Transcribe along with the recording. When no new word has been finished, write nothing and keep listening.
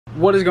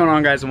What is going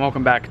on, guys, and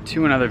welcome back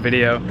to another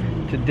video.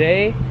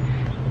 Today,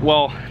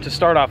 well, to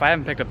start off, I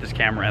haven't picked up this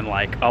camera in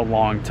like a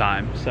long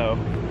time, so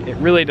it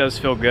really does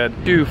feel good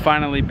to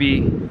finally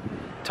be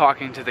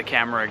talking to the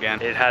camera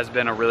again. It has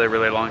been a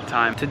really long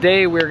time.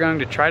 Today we're going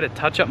to try to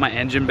touch up my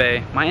engine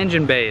bay. My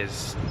engine bay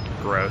is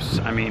gross,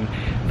 I mean,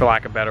 for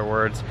lack of better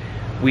words.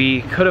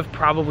 We could have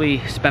probably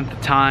spent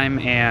the time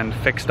and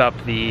fixed up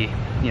the,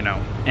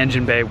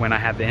 engine bay when I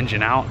had the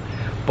engine out,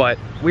 but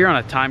we were on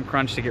a time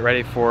crunch to get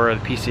ready for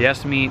the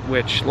PCS meet,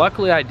 which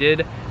luckily I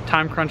did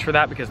time crunch for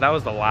that because that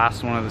was the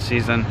last one of the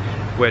season,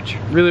 which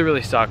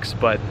really sucks,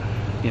 but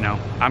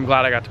I'm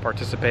glad I got to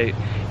participate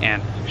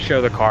and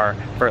show the car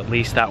for at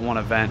least that one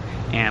event.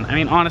 And I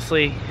mean,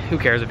 honestly, who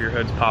cares if your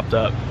hood's popped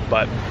up?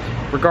 But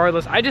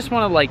regardless, I just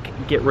want to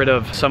like get rid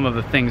of some of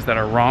the things that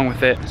are wrong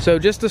with it. So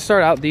just to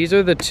start out, these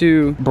are the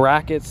two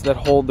brackets that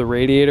hold the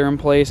radiator in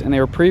place, and they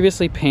were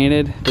previously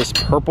painted this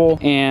purple,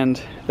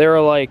 and there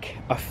are like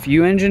a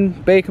few engine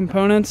bay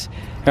components,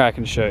 here I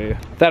can show you,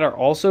 that are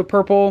also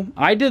purple.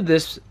 I did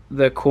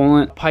the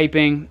coolant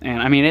piping,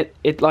 and I mean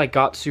it like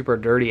got super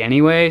dirty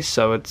anyway,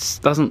 so it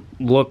doesn't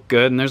look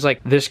good. And there's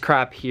like this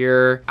crap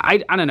here. I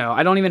don't know,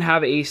 I don't even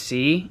have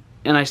AC,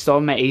 and I still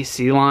have my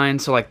AC line,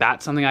 so like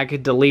that's something I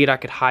could delete. I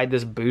could hide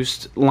this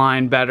boost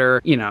line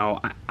better,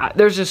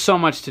 there's just so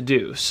much to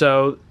do.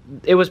 So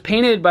it was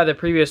painted by the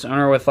previous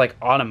owner with like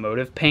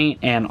automotive paint,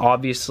 and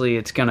obviously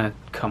it's gonna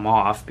come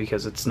off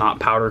because it's not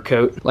powder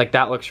coat. Like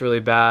that looks really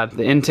bad.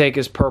 The intake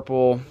is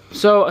purple.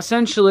 So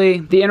essentially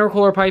the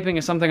intercooler piping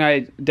is something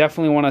I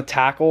definitely want to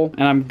tackle,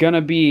 and I'm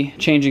gonna be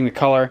changing the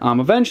color.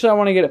 Eventually I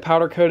want to get it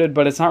powder coated,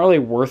 but it's not really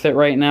worth it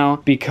right now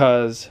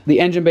because the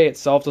engine bay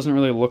itself doesn't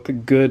really look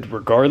good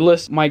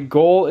regardless. My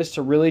goal is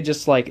to really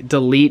just like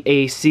delete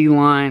AC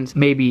lines,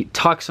 maybe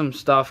tuck some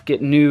stuff,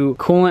 get new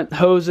coolant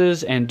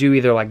hoses, and do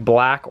either like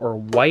black or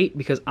white,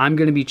 because I'm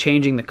going to be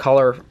changing the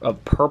color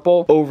of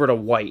purple over to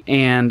white.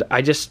 And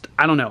I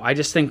don't know, I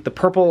just think the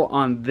purple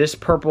on this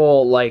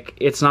purple, like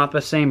it's not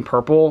the same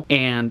purple,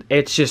 and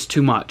it's just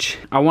too much.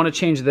 I want to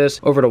change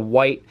this over to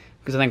white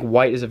because I think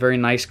white is a very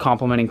nice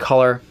complementing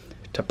color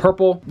to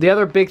purple. The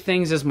other big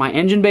things is my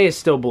engine bay is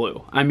still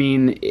blue. I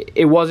mean,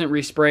 it wasn't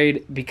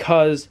resprayed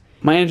because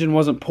my engine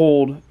wasn't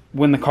pulled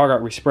when the car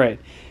got resprayed.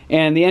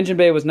 And the engine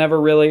bay was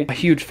never really a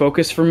huge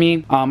focus for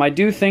me. I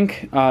do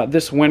think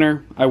this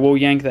winter I will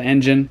yank the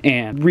engine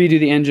and redo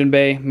the engine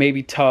bay,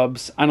 maybe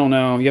tubs. I don't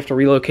know, you have to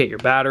relocate your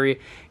battery,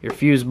 your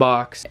fuse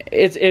box.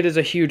 It is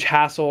a huge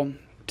hassle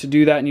to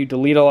do that, and you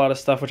delete a lot of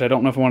stuff, which I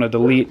don't know if I want to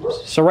delete.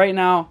 So right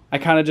now, I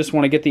kind of just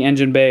want to get the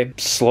engine bay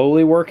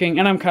slowly working,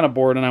 and I'm kind of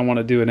bored and I want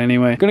to do it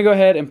anyway. I'm gonna go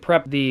ahead and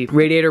prep the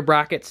radiator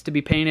brackets to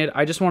be painted.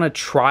 I just want to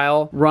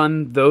trial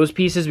run those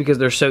pieces because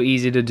they're so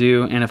easy to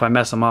do, and if I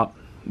mess them up,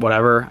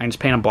 whatever, I can just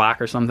paint them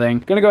black or something.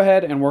 Gonna go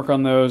ahead and work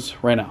on those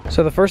right now.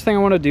 So the first thing I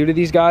want to do to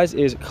these guys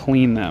is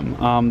clean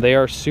them. They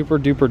are super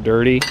duper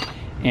dirty,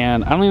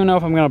 and I don't even know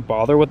if I'm gonna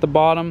bother with the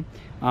bottom.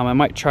 I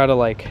might try to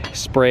like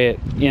spray it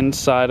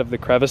inside of the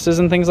crevices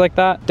and things like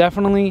that.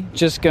 Definitely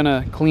just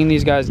gonna clean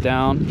these guys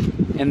down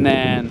and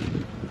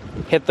then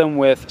hit them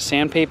with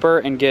sandpaper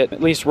and get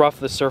at least rough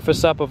the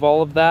surface up of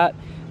all of that.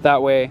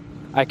 That way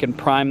I can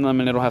prime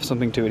them and it'll have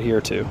something to adhere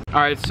to.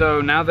 All right,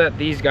 so now that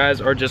these guys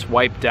are just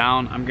wiped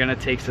down, I'm gonna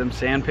take some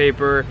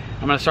sandpaper.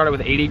 I'm gonna start it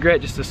with 80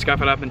 grit just to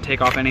scuff it up and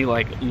take off any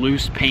like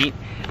loose paint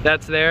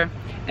that's there.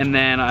 And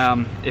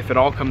then if it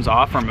all comes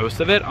off, or most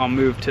of it, I'll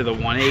move to the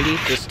 180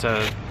 just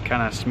to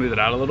kind of smooth it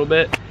out a little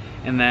bit.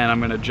 And then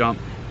I'm gonna jump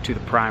to the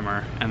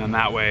primer, and then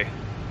that way,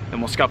 then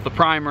we'll scuff the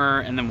primer,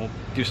 and then we'll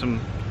do some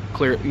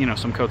clear,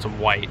 some coats of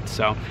white.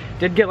 So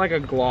did get like a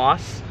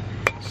gloss,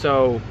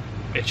 so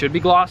it should be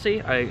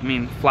glossy. I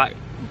mean, flat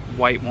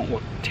white won't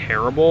look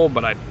terrible,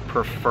 but I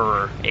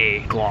prefer a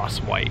gloss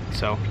white.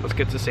 So let's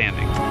get to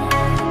sanding.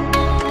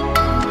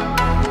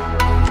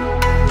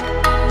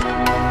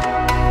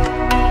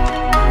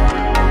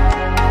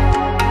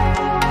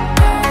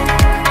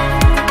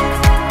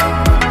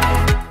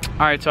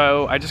 All right,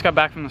 so I just got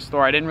back from the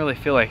store. I didn't really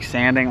feel like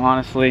sanding,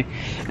 honestly,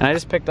 and I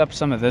just picked up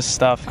some of this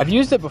stuff. I've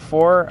used it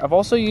before. I've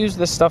also used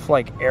this stuff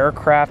like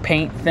aircraft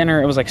paint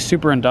thinner. It was like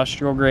super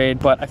industrial grade,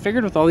 but I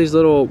figured with all these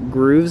little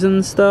grooves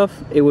and stuff,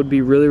 it would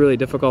be really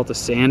difficult to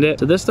sand it.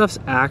 So this stuff's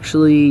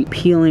actually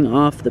peeling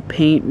off the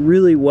paint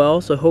really well,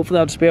 so hopefully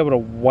I'll just be able to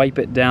wipe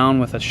it down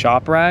with a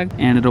shop rag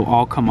and it'll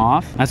all come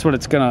off. That's what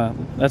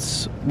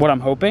I'm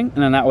hoping,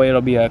 and then that way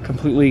it'll be a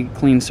completely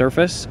clean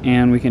surface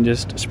and we can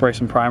just spray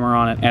some primer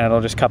on it and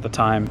it'll just cut the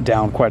time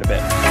down quite a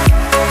bit.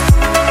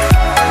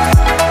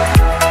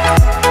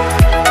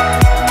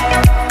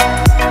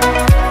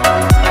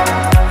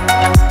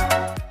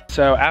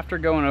 So after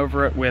going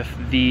over it with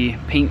the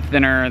paint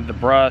thinner, the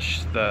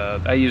brush,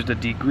 I used a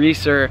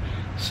degreaser,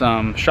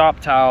 some shop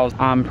towels,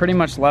 I'm pretty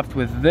much left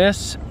with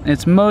this.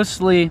 It's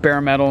mostly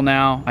bare metal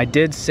now. I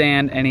did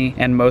sand any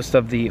and most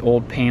of the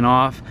old paint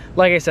off.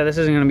 Like I said, this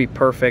isn't gonna be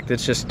perfect.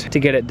 It's just to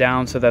get it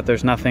down so that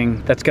there's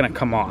nothing that's gonna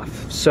come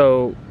off.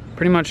 So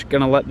pretty much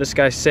gonna let this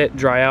guy sit,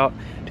 dry out,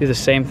 do the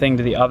same thing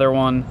to the other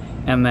one,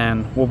 and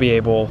then we'll be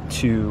able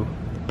to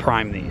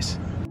prime these.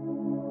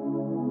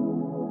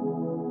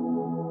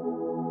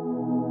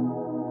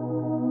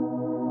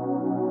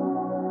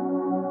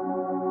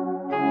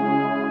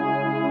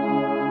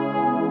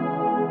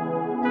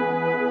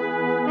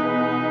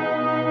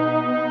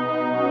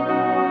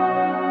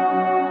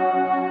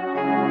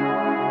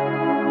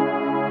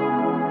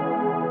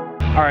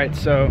 All right,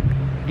 so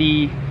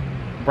the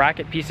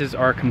bracket pieces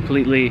are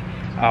completely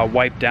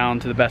wiped down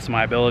to the best of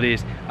my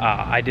abilities.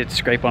 I did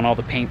scrape on all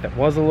the paint that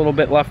was a little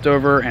bit left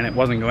over, and it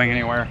wasn't going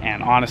anywhere.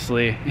 And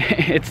honestly,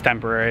 it's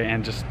temporary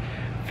and just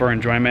for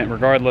enjoyment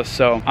regardless.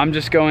 So I'm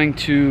just going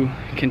to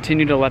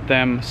continue to let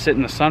them sit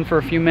in the sun for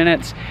a few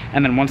minutes,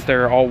 and then once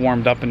they're all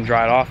warmed up and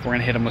dried off, we're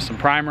gonna hit them with some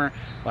primer,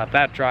 let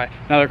that dry,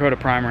 another coat of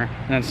primer,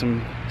 and then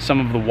some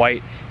of the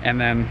white,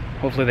 and then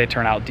hopefully they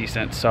turn out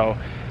decent. So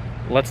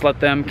let's let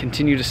them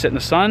continue to sit in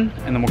the sun,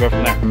 and then we'll go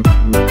from there.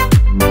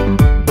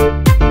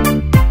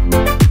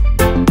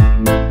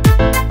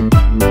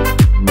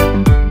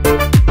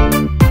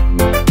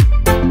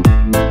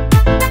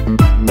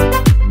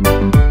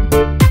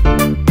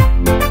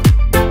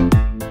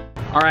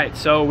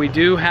 So we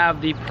do have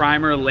the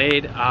primer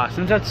laid.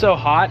 Since that's so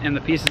hot and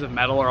the pieces of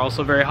metal are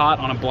also very hot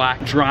on a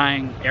black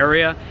drying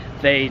area,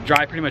 they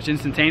dry pretty much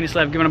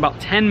instantaneously. I've given about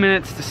 10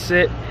 minutes to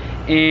sit,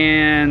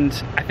 and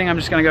I think I'm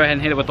just gonna go ahead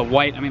and hit it with the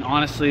white. I mean,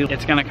 honestly,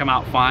 it's gonna come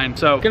out fine.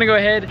 So I'm gonna go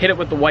ahead, hit it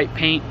with the white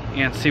paint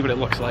and see what it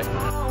looks like.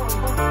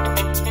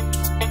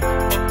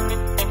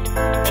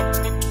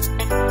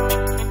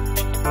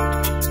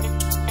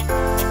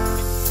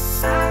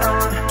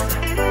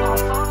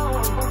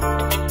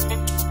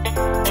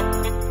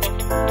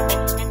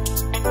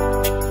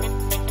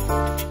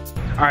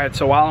 All right,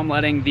 so while I'm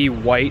letting the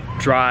white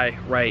dry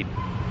right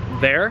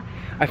there,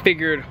 I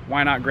figured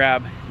why not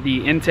grab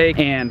the intake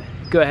and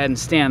go ahead and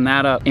stand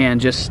that up and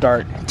just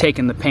start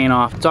taking the paint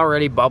off. It's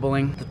already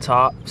bubbling at the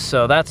top,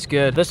 so that's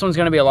good. This one's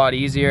gonna be a lot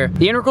easier.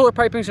 The intercooler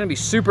piping is gonna be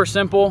super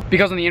simple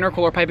because on the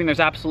intercooler piping,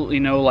 there's absolutely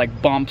no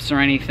like bumps or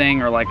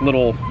anything or like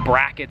little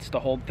brackets to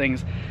hold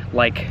things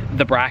like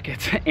the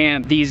brackets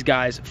and these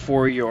guys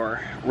for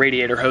your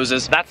radiator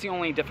hoses. That's the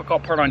only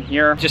difficult part on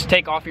here. Just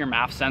take off your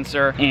MAF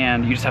sensor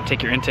and you just have to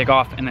take your intake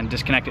off and then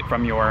disconnect it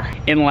from your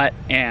inlet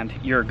and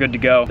you're good to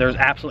go. There's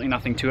absolutely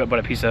nothing to it but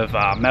a piece of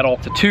metal.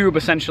 It's a tube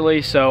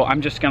essentially, so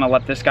I'm just gonna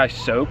let this guy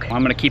soak.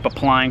 I'm gonna keep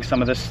applying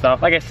some of this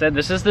stuff. Like I said,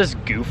 this is this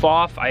goof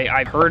off.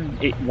 I've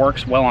heard it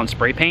works well on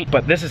spray paint,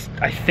 but this is,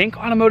 I think,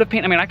 automotive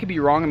paint. I mean, I could be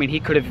wrong. I mean,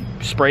 he could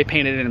have spray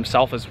painted it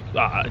himself as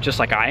just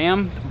like I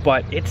am,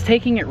 but it's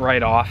taking it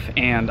right off.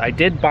 And I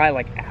did buy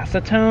like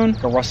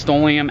acetone, or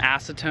Rust-Oleum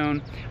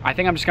acetone. I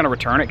think I'm just gonna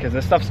return it because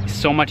this stuff's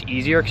so much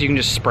easier because you can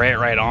just spray it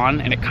right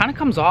on and it kind of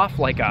comes off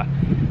like a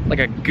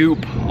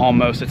goop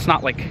almost. It's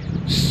not like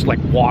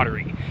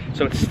watery.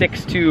 So it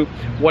sticks to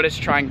what it's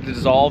trying to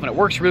dissolve and it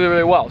works really,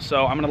 really well.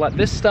 So I'm gonna let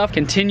this stuff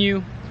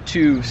continue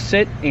to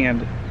sit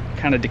and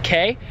kind of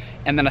decay.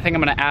 And then I think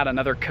I'm gonna add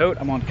another coat.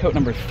 I'm on coat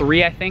number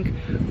 3, I think,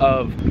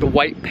 of the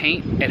white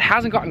paint. It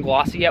hasn't gotten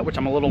glossy yet, which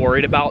I'm a little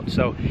worried about.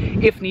 So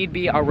if need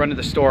be, I'll run to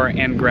the store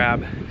and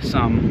grab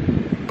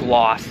some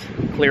gloss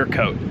clear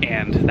coat,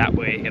 and that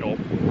way it'll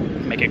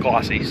make it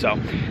glossy. So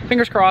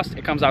fingers crossed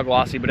it comes out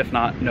glossy, but if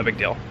not, no big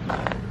deal.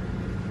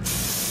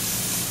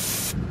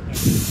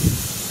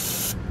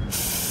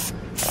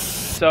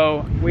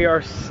 So we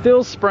are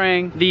still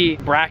spraying the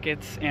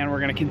brackets and we're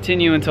gonna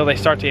continue until they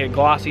start to get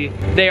glossy.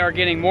 They are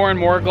getting more and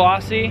more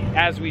glossy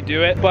as we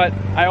do it, but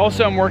I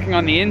also am working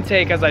on the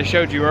intake as I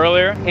showed you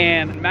earlier,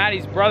 and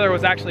Maddie's brother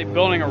was actually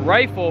building a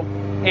rifle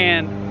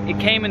and it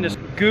came in this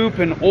goop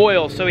and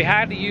oil, so he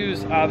had to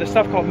use this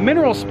stuff called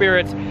mineral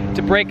spirits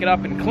to break it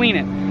up and clean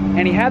it.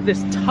 And he had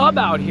this tub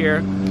out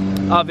here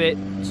of it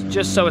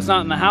just so it's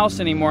not in the house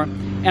anymore,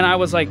 and I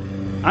was like,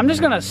 I'm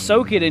just gonna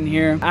soak it in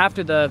here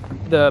after the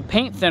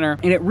paint thinner,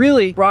 and it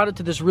really brought it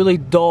to this really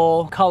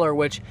dull color,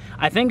 which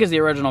I think is the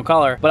original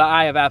color, but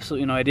I have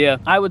absolutely no idea.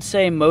 I would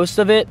say most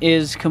of it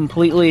is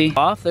completely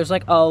off. There's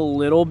like a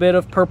little bit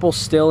of purple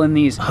still in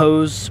these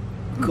hose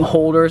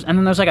holders, and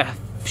then there's like a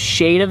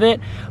shade of it,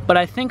 but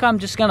I think I'm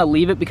just gonna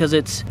leave it because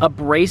it's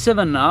abrasive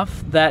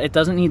enough that it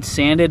doesn't need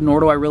sanded, nor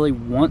do I really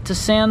want to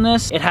sand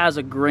this. It has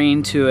a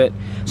grain to it.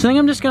 So I think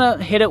I'm just gonna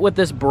hit it with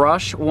this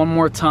brush one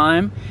more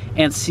time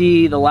and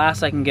see the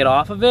last I can get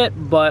off of it,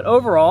 but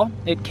overall,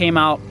 it came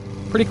out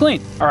pretty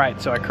clean. All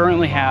right, so I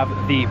currently have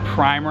the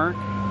primer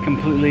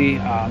completely,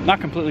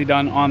 not completely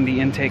done on the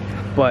intake,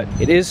 but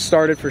it is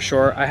started for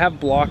sure. I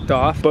have blocked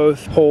off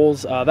both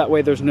holes, that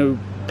way there's no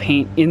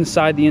paint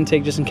inside the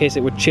intake just in case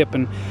it would chip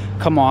and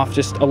come off.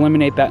 Just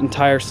eliminate that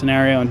entire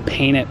scenario and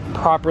paint it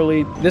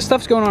properly. This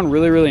stuff's going on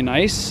really, really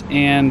nice,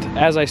 and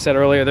as I said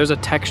earlier, there's a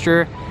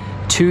texture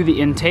to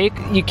the intake.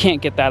 You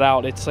can't get that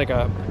out. It's like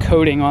a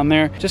coating on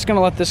there. Just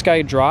gonna let this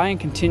guy dry and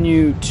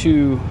continue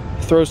to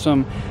throw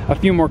a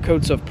few more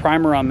coats of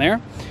primer on there.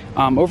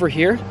 Over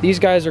here, these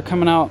guys are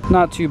coming out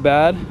not too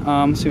bad,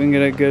 so we can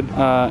get a good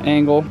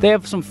angle. They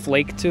have some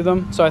flake to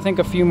them, so I think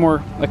a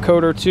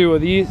coat or two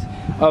of these,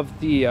 of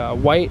the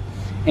white,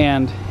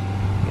 and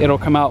it'll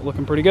come out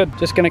looking pretty good.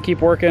 Just gonna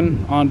keep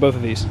working on both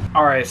of these.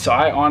 All right, so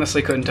I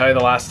honestly couldn't tell you the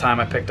last time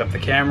I picked up the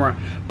camera,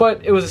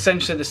 but it was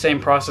essentially the same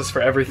process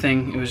for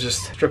everything. It was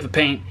just strip the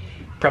paint,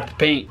 prep the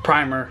paint,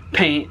 primer,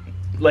 paint,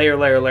 layer,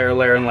 layer, layer,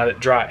 layer, and let it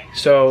dry.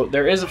 So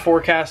there is a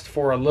forecast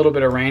for a little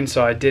bit of rain,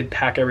 so I did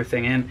pack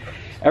everything in.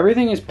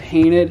 Everything is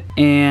painted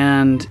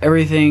and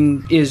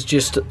everything is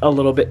just a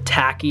little bit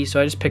tacky,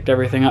 so I just picked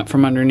everything up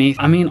from underneath.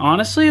 I mean,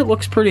 honestly, it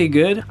looks pretty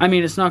good. I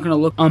mean, it's not gonna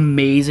look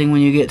amazing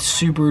when you get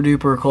super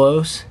duper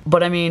close,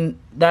 but I mean,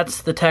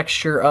 that's the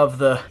texture of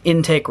the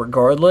intake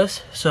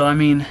regardless. So I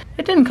mean,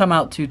 it didn't come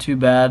out too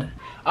bad.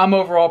 I'm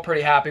overall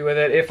pretty happy with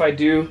it. If I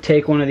do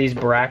take one of these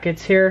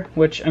brackets here,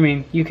 which I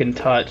mean, you can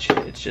touch,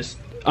 it's just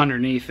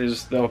underneath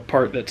is the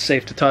part that's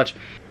safe to touch.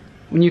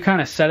 When you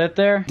kind of set it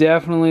there,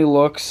 definitely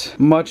looks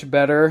much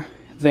better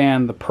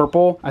than the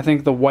purple. I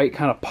think the white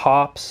kind of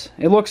pops.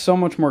 It looks so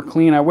much more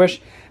clean. I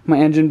wish my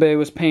engine bay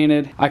was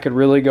painted. I could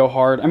really go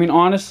hard. I mean,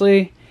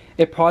 honestly,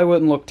 it probably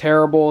wouldn't look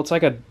terrible. It's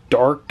like a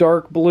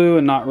dark blue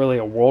and not really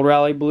a World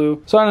Rally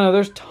blue. So I don't know,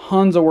 there's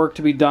tons of work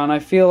to be done. I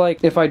feel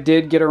like if I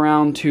did get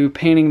around to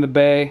painting the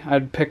bay,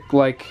 I'd pick,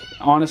 like,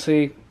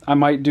 honestly, I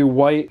might do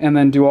white and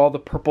then do all the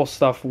purple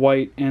stuff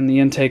white and the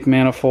intake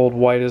manifold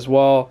white as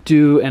well.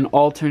 Do an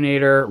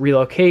alternator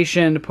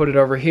relocation to put it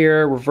over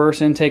here,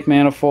 reverse intake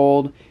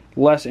manifold,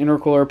 less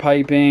intercooler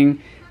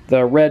piping.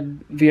 The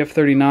red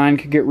VF39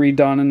 could get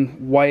redone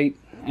in white,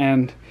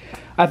 and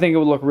I think it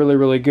would look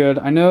really good.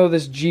 I know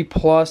this G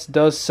Plus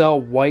does sell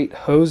white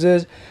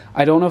hoses.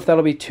 I don't know if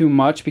that'll be too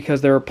much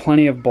because there are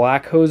plenty of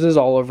black hoses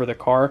all over the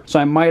car. So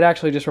I might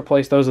actually just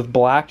replace those with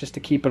black just to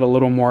keep it a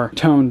little more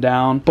toned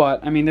down. But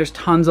I mean, there's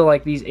tons of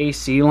like these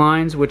AC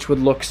lines, which would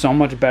look so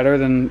much better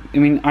than, I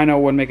mean, I know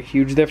it wouldn't make a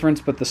huge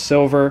difference, but the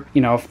silver,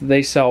 you know, if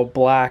they sell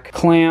black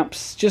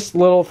clamps, just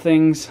little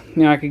things,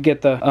 you know, I could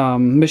get the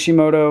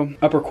Mishimoto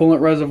upper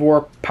coolant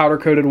reservoir powder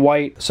coated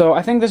white. So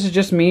I think this is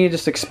just me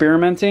just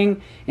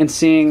experimenting and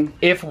seeing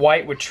if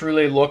white would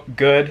truly look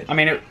good. I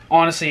mean,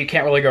 honestly, you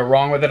can't really go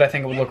wrong with it. I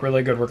think it would look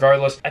really good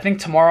regardless. I think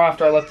tomorrow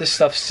after I let this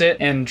stuff sit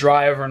and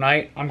dry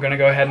overnight, I'm gonna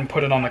go ahead and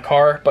put it on the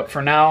car. But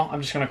for now,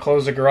 I'm just gonna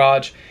close the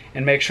garage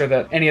and make sure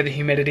that any of the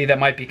humidity that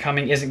might be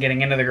coming isn't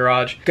getting into the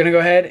garage. Gonna go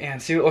ahead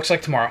and see what it looks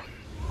like tomorrow.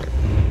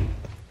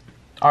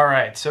 All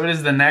right, so it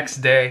is the next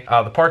day.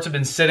 The parts have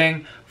been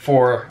sitting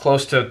for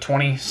close to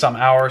 20 some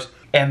hours,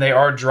 and they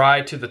are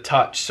dry to the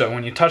touch. So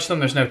when you touch them,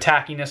 there's no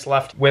tackiness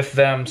left with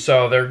them.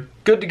 So they're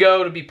good to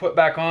go to be put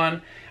back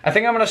on. I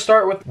think I'm gonna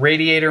start with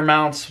radiator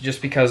mounts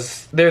just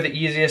because they're the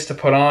easiest to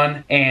put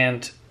on,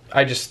 and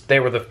they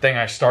were the thing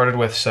I started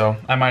with, so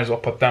I might as well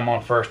put them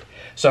on first.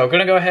 So I'm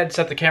gonna go ahead and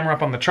set the camera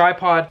up on the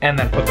tripod and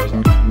then put those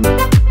on.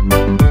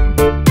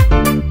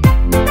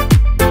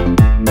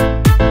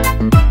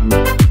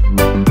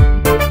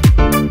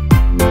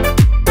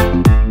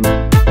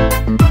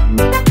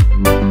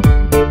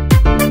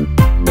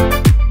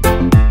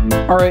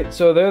 All right,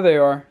 so there they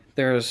are.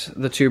 There's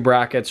the two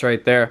brackets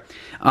right there.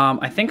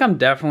 I think I'm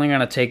definitely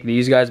gonna take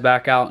these guys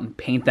back out and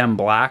paint them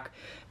black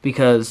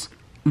because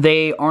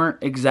they aren't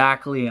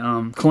exactly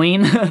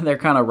clean. They're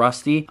kind of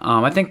rusty.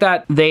 I think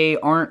that they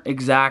aren't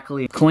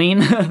exactly clean.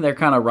 They're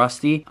kind of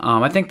rusty.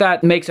 I think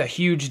that makes a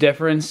huge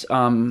difference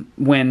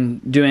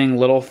when doing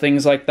little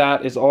things like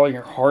that is all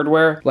your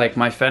hardware. Like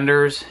my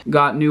fenders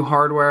got new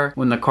hardware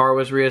when the car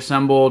was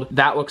reassembled.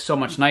 That looks so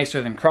much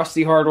nicer than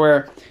crusty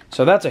hardware.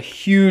 So that's a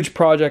huge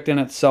project in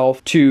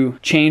itself to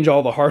change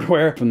all the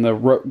hardware from the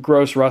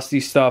gross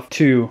rusty stuff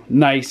to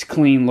nice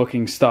clean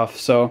looking stuff.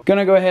 So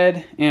gonna go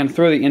ahead and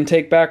throw the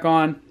intake back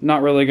on.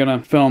 Not really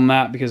gonna film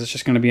that because it's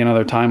just gonna be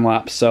another time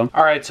lapse. So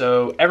all right,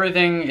 so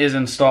everything is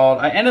installed.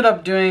 I ended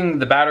up doing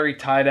the battery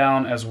tie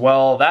down as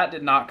well. That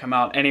did not come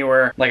out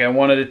anywhere like I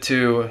wanted it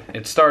to.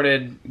 It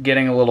started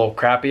getting a little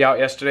crappy out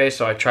yesterday,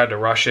 so I tried to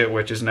rush it,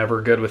 which is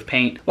never good with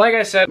paint. Like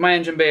I said, my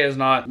engine bay is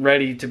not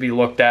ready to be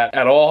looked at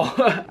all.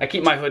 I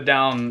keep my hood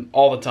down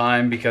all the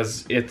time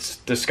because it's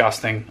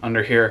disgusting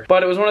under here,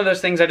 but it was one of those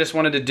things I just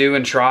wanted to do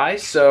and try,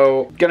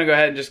 so gonna go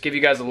ahead and just give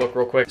you guys a look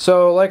real quick.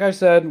 So like I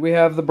said, we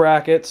have the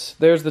brackets.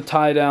 There's the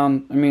tie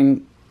down. I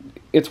mean,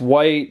 it's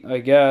white, I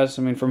guess.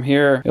 I mean, from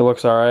here it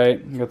looks all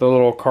right. You got the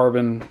little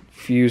carbon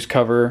fuse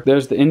cover.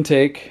 There's the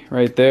intake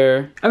right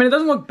there. I mean, it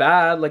doesn't look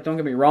bad, like, don't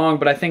get me wrong,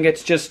 but I think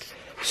it's just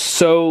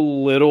so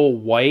little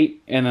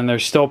white, and then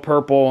there's still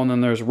purple, and then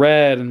there's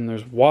red, and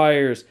there's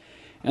wires,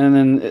 and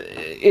then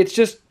it's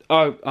just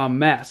a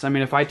mess. I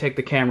mean, if I take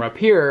the camera up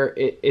here,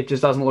 it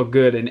just doesn't look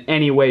good in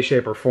any way,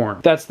 shape, or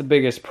form. That's the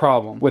biggest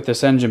problem with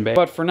this engine bay.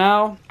 But for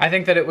now, I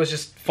think that it was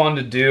just fun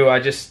to do. I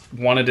just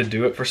wanted to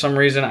do it for some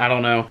reason. I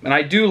don't know. And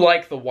I do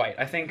like the white.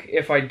 I think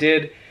if I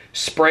did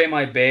spray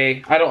my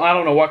bay, I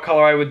don't know what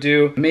color I would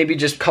do. Maybe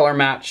just color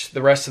match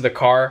the rest of the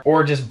car,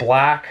 or just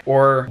black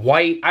or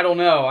white. I don't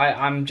know.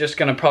 I'm just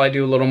gonna probably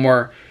do a little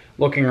more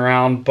looking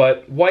around,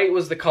 but white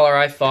was the color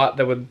I thought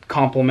that would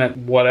complement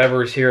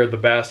whatever's here the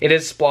best. It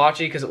is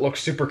splotchy because it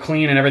looks super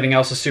clean and everything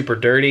else is super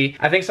dirty.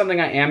 I think something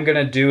I am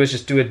gonna do is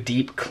just do a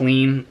deep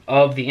clean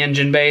of the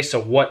engine bay,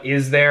 so what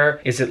is there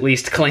is at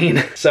least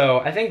clean. So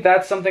I think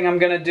that's something I'm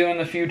gonna do in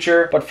the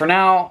future, but for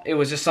now, it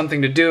was just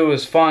something to do. It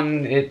was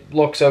fun, it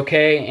looks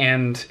okay,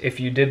 and if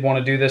you did want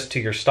to do this to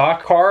your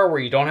stock car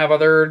where you don't have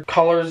other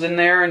colors in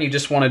there and you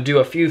just want to do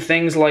a few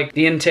things like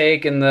the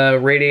intake and the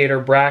radiator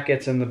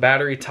brackets and the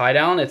battery tie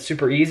down, it's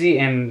super easy,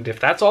 and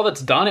if that's all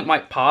that's done, it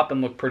might pop and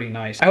look pretty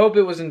nice. I hope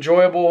it was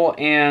enjoyable,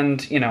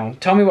 and you know,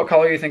 tell me what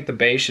color you think the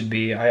base should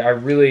be. I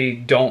really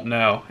don't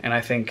know, and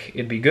I think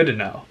it'd be good to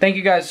know. Thank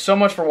you guys so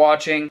much for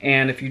watching,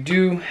 and if you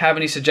do have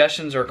any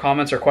suggestions or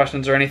comments or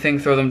questions or anything,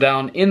 throw them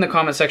down in the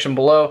comment section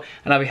below,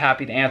 and I'll be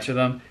happy to answer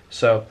them.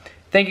 So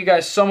thank you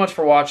guys so much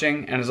for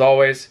watching, and as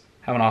always,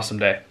 have an awesome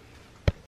day.